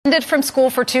Suspended from school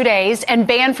for 2 days and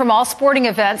banned from all sporting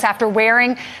events after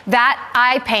wearing that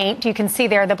eye paint. You can see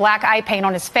there the black eye paint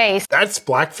on his face. That's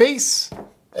blackface?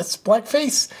 That's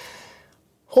blackface?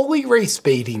 Holy race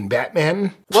baiting,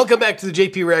 Batman. Welcome back to the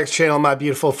JP Reacts channel, my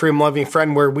beautiful freedom-loving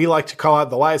friend, where we like to call out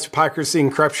the lies, hypocrisy,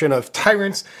 and corruption of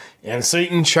tyrants and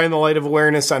Satan, shine the light of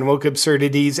awareness on woke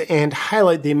absurdities, and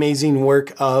highlight the amazing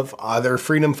work of other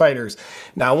freedom fighters.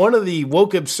 Now, one of the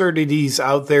woke absurdities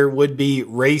out there would be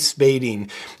race baiting.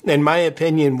 In my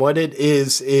opinion, what it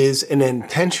is an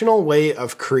intentional way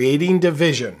of creating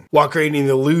division while creating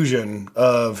the illusion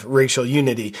of racial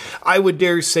unity. I would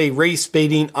dare say race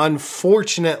baiting,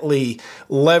 unfortunately,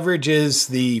 leverages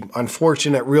the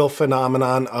unfortunate real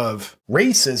phenomenon of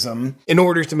racism in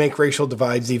order to make racial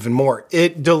divides even more.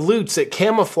 It dilutes, it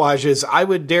camouflages, I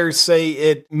would dare say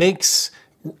it makes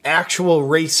actual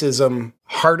racism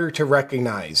harder to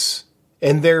recognize,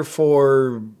 and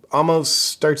therefore almost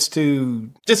starts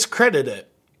to discredit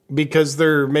it because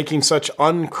they're making such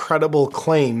uncredible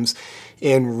claims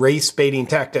in race baiting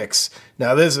tactics.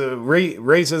 Now this is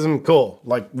racism, cool,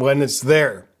 like when it's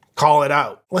there. Call it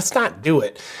out. Let's not do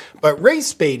it. But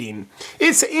race baiting,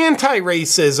 it's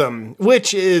anti-racism,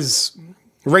 which is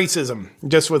racism,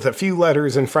 just with a few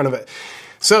letters in front of it.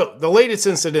 So the latest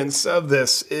incidence of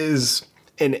this is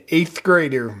an 8th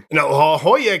grader in La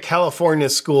Jolla, California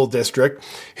school district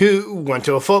who went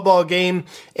to a football game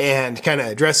and kind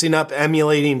of dressing up,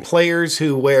 emulating players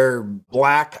who wear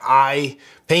black eye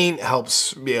paint,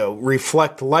 helps,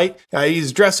 reflect light.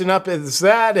 He's dressing up as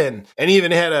that and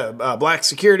even had a black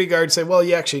security guard say, well,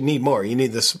 you actually need more. You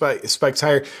need the spikes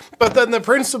higher. But then the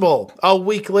principal, a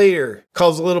week later,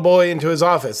 calls a little boy into his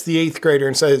office, the 8th grader,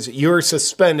 and says, you're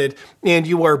suspended and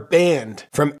you are banned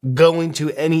from going to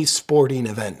any sporting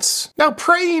events. Now,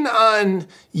 preying on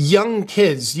young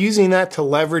kids, using that to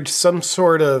leverage some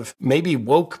sort of maybe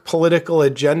woke political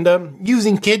agenda,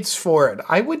 using kids for it,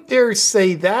 I would dare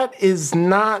say that is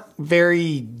not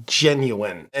very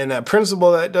genuine. And a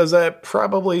principal that does that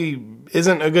probably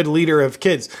isn't a good leader of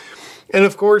kids. And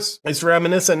of course, it's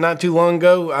reminiscent not too long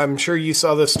ago. I'm sure you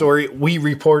saw this story. We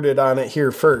reported on it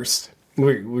here first.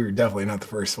 We were definitely not the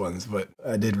first ones, but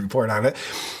I did report on it.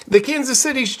 The Kansas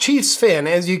City Chiefs fan,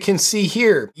 as you can see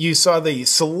here, you saw the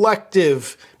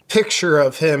selective picture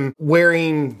of him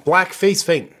wearing black face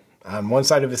paint on one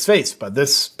side of his face, but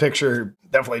this picture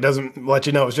definitely doesn't let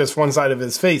you know it's just one side of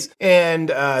his face. And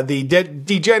the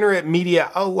degenerate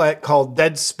media outlet called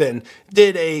Deadspin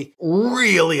did a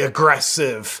really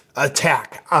aggressive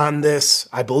attack on this,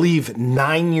 I believe,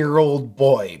 9-year-old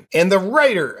boy. And the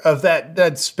writer of that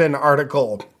Deadspin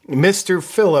article, Mr.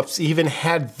 Phillips, even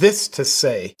had this to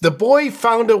say: the boy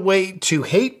found a way to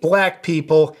hate black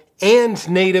people and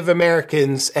Native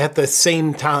Americans at the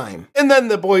same time. And then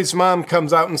the boy's mom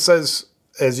comes out and says,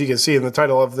 as you can see in the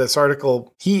title of this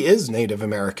article, he is Native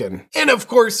American. And of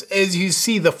course, as you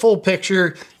see the full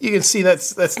picture, you can see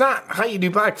that's not how you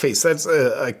do blackface. That's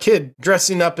a kid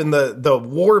dressing up in the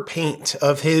war paint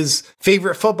of his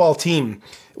favorite football team,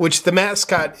 which the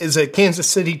mascot is a Kansas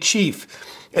City Chief,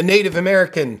 a Native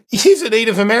American. He's a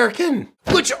Native American,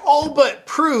 which all but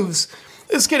proves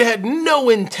this kid had no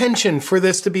intention for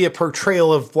this to be a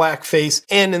portrayal of blackface.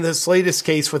 And in this latest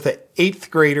case with the 8th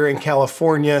grader in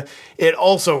California, it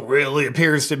also really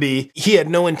appears to be he had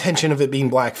no intention of it being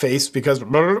blackface because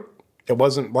it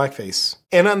wasn't blackface.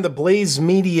 And on the Blaze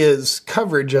Media's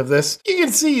coverage of this, you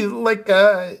can see like,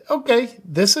 okay,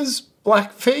 this is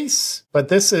blackface, but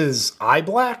this is eye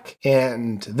black,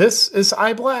 and this is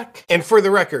eye black. And for the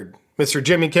record, Mr.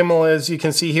 Jimmy Kimmel, as you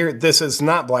can see here, this is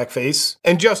not blackface.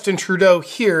 And Justin Trudeau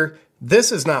here,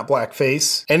 this is not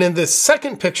blackface. And in this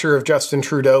second picture of Justin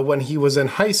Trudeau when he was in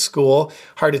high school,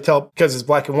 hard to tell because it's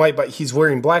black and white, but he's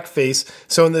wearing blackface.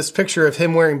 So in this picture of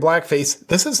him wearing blackface,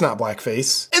 this is not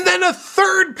blackface. And then a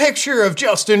third picture of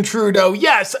Justin Trudeau.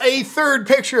 Yes, a third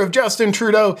picture of Justin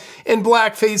Trudeau in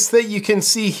blackface that you can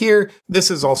see here.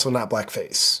 This is also not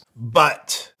blackface.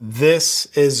 But this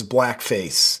is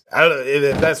blackface. I don't know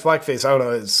if that's blackface. I don't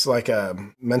know. It's like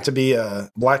meant to be a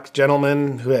black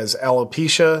gentleman who has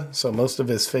alopecia, so most of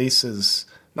his face is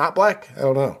not black. I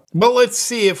don't know. But let's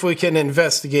see if we can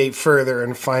investigate further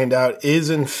and find out,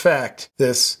 is in fact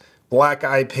this black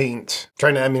eye paint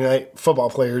trying to emulate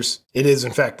football players? It is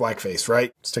in fact blackface,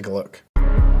 right? Let's take a look.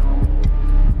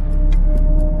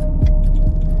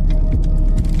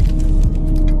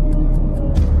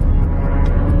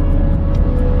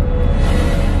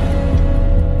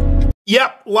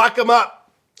 Yep, lock him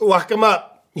up. Lock him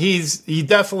up. He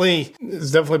definitely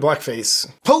is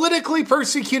blackface. Politically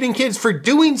persecuting kids for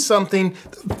doing something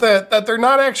that they're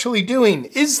not actually doing.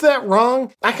 Is that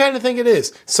wrong? I kind of think it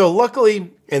is. So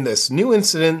luckily, In this new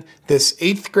incident, this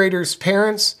 8th grader's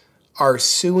parents are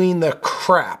suing the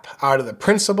crap out of the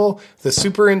principal, the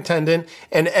superintendent,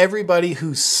 and everybody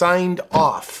who signed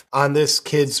off on this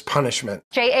kid's punishment.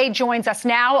 J.A. joins us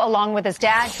now, along with his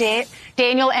dad,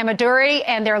 Daniel Amaduri,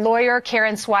 and their lawyer,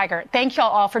 Karen Swigert. Thank you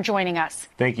all for joining us.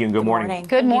 Thank you, and good morning.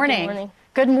 Good morning.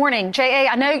 Good morning. J.A.,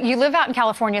 I know you live out in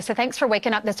California, so thanks for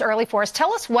waking up this early for us.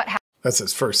 Tell us what That's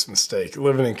his first mistake.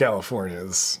 Living in California,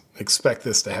 expect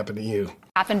this to happen to you.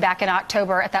 happened back in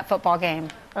October at that football game.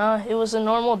 It was a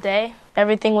normal day.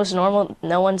 Everything was normal.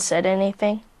 No one said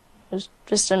anything. It was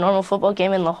just a normal football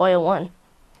game, and La Jolla won.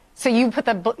 So you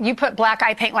put black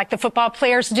eye paint like the football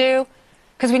players do?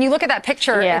 Because when you look at that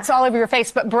picture, Yeah. it's all over your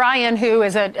face. But Brian, who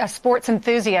is a sports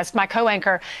enthusiast, my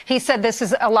co-anchor, he said this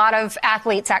is a lot of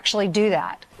athletes actually do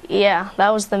that. Yeah, that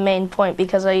was the main point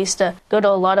because I used to go to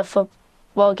a lot of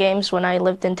football games when I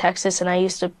lived in Texas, and I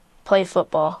used to play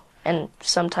football. And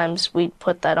sometimes we'd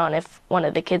put that on if one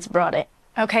of the kids brought it.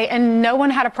 Okay, and no one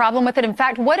had a problem with it. In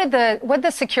fact, what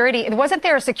the security, wasn't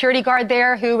there a security guard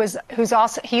there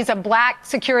he's a black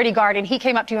security guard, and he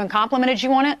came up to you and complimented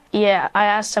you on it? Yeah, I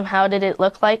asked him how did it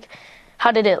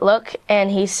look, and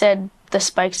he said the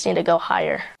spikes need to go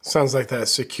higher. Sounds like that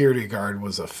security guard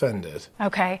was offended.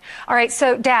 Okay. All right.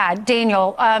 So, Dad,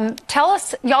 Daniel, tell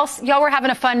us, y'all were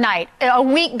having a fun night. A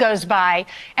week goes by,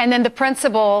 and then the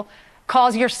principal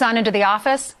calls your son into the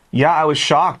office. Yeah, I was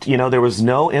shocked. There was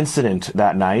no incident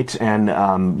that night.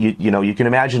 And, you can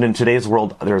imagine in today's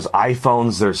world, there's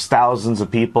iPhones, there's thousands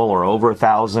of people or over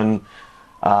 1,000.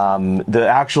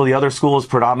 The other school is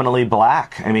predominantly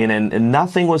black. I mean, and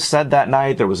nothing was said that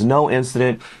night. There was no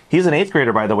incident. He's an 8th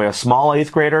grader, by the way, a small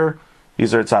 8th grader.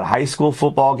 It's a high school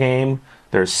football game.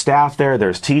 There's staff there.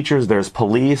 There's teachers. There's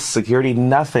police, security,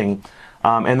 nothing.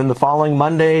 And then the following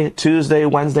Monday, Tuesday,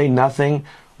 Wednesday, nothing.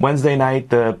 Wednesday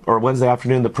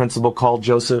afternoon, the principal called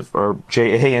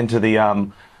J.A. into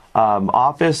the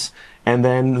office. And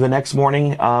then the next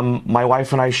morning, my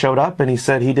wife and I showed up, and he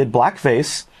said he did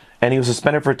blackface, and he was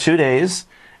suspended for 2 days,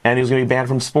 and he was going to be banned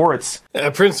from sports.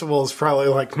 A principal is probably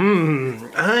like,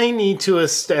 I need to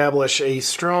establish a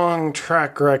strong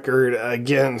track record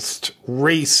against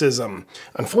racism.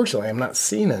 Unfortunately, I'm not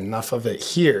seeing enough of it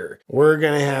here. We're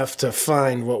going to have to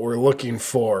find what we're looking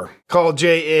for. Call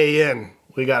J.A. in.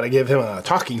 We got to give him a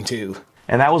talking to.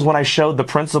 And that was when I showed the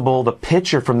principal the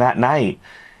picture from that night.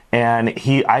 And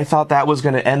I thought that was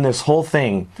going to end this whole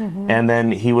thing. Mm-hmm. And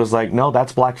then he was like, no,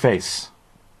 that's blackface.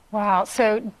 Wow.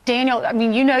 So, Daniel, I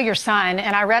mean, you know your son,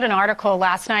 and I read an article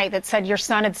last night that said your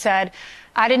son had said,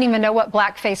 I didn't even know what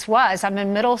blackface was. I'm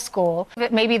in middle school.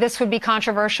 Maybe this would be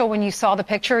controversial when you saw the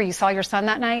picture, you saw your son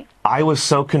that night? I was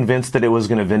so convinced that it was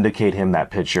going to vindicate him, that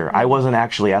picture. I wasn't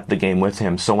actually at the game with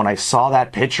him. So when I saw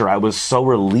that picture, I was so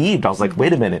relieved. I was like,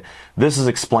 wait a minute, this is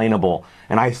explainable.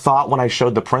 And I thought when I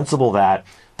showed the principal that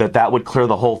would clear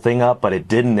the whole thing up, but it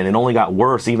didn't, and it only got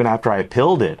worse even after I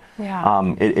appealed it.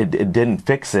 Yeah. It didn't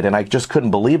fix it, and I just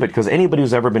couldn't believe it, because anybody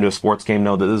who's ever been to a sports game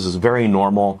know that this is very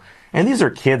normal. And these are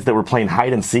kids that were playing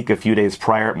hide and seek a few days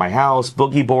prior at my house,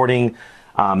 boogie boarding.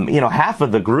 Half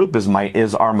of the group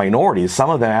is our minorities, some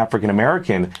of them African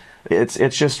American.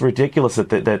 It's just ridiculous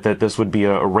that this would be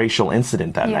a racial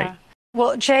incident that night.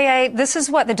 Well, J.A., this is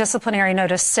what the disciplinary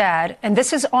notice said, and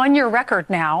this is on your record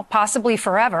now, possibly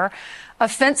forever.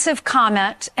 Offensive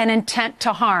comment and intent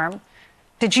to harm.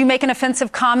 Did you make an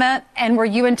offensive comment, and were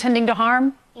you intending to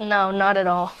harm? No, not at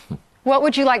all. What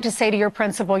would you like to say to your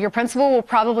principal? Your principal will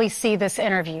probably see this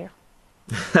interview.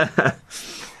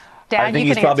 Dad, I think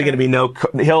he's probably going to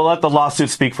be he'll let the lawsuit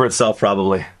speak for itself,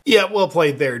 probably. Yeah, well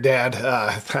played there, Dad.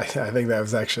 I think that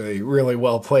was actually really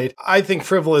well played. I think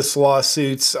frivolous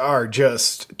lawsuits are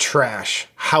just trash.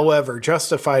 However,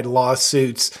 justified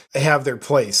lawsuits have their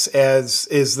place, as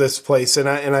is this place. And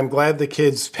I'm glad the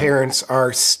kid's parents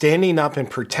are standing up and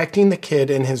protecting the kid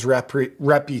and his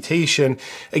reputation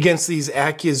against these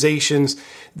accusations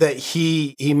that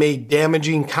he made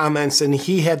damaging comments and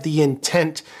he had the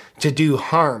intent to do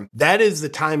harm. That is the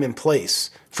time and place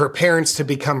for parents to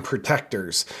become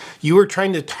protectors. You are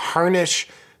trying to tarnish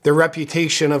the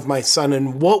reputation of my son,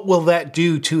 and what will that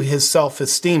do to his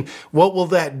self-esteem? What will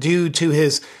that do to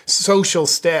his social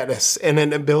status and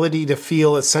an ability to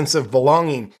feel a sense of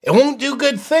belonging? It won't do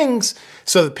good things.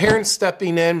 So the parents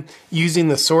stepping in, using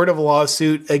the sort of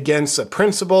lawsuit against a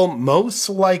principal, most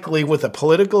likely with a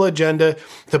political agenda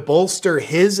to bolster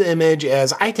his image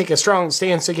as I take a strong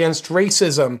stance against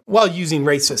racism, while using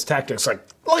racist tactics like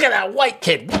Look at that white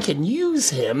kid. We can use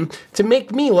him to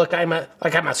make me look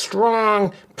like I'm a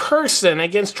strong person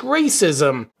against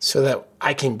racism so that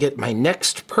I can get my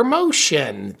next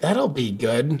promotion. That'll be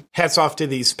good. Hats off to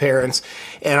these parents.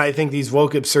 And I think these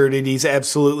woke absurdities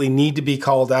absolutely need to be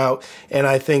called out. And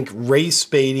I think race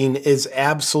baiting is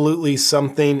absolutely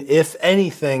something, if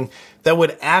anything, that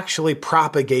would actually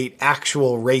propagate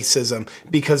actual racism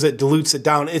because it dilutes it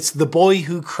down. It's the boy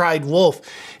who cried wolf.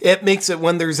 It makes it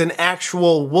when there's an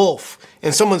actual wolf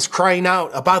and someone's crying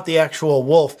out about the actual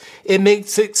wolf, it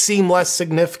makes it seem less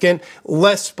significant,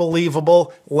 less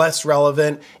believable, less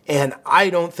relevant. And I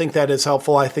don't think that is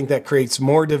helpful. I think that creates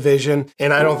more division,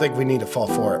 and I don't think we need to fall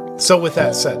for it. So with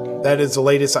that said, that is the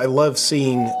latest. I love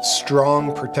seeing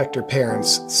strong protector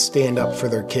parents stand up for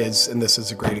their kids, and this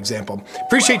is a great example.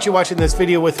 Appreciate you watching this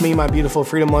video with me, my beautiful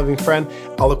freedom-loving friend.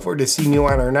 I'll look forward to seeing you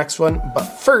on our next one. But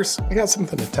first, I got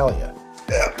something to tell you.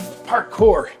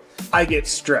 Parkour. I get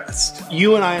stressed.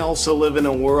 You and I also live in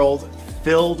a world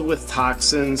filled with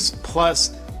toxins,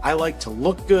 plus I like to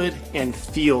look good and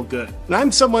feel good. And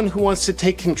I'm someone who wants to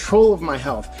take control of my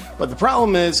health, but the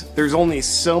problem is there's only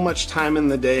so much time in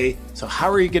the day, so how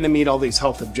are you gonna meet all these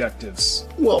health objectives?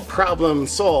 Well, problem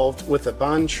solved with the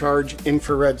Bond Charge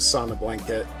infrared sauna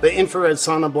blanket. The infrared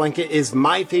sauna blanket is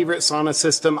my favorite sauna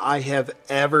system I have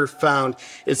ever found.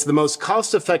 It's the most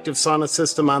cost-effective sauna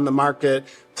system on the market.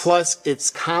 Plus, it's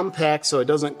compact so it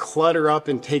doesn't clutter up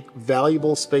and take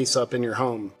valuable space up in your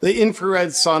home. The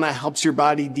infrared sauna helps your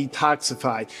body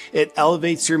detoxify. It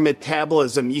elevates your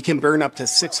metabolism. You can burn up to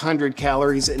 600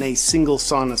 calories in a single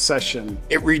sauna session.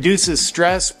 It reduces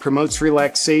stress, promotes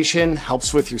relaxation,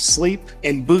 helps with your sleep,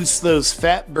 and boosts those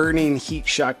fat-burning heat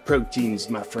shock proteins,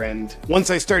 my friend. Once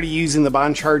I started using the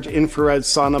Bond Charge infrared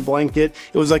sauna blanket,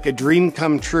 it was like a dream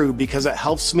come true because it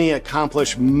helps me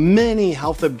accomplish many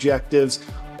health objectives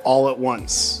all at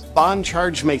once. Bond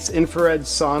Charge makes infrared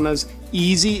saunas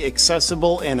easy,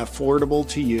 accessible, and affordable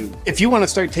to you. If you want to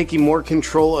start taking more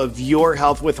control of your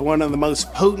health with one of the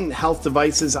most potent health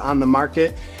devices on the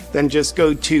market, then just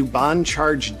go to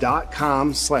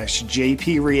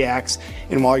bondcharge.com/JPReacts,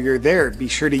 and while you're there, be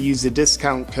sure to use the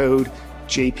discount code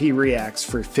JPReacts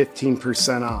for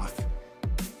 15% off.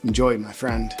 Enjoy, my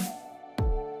friend.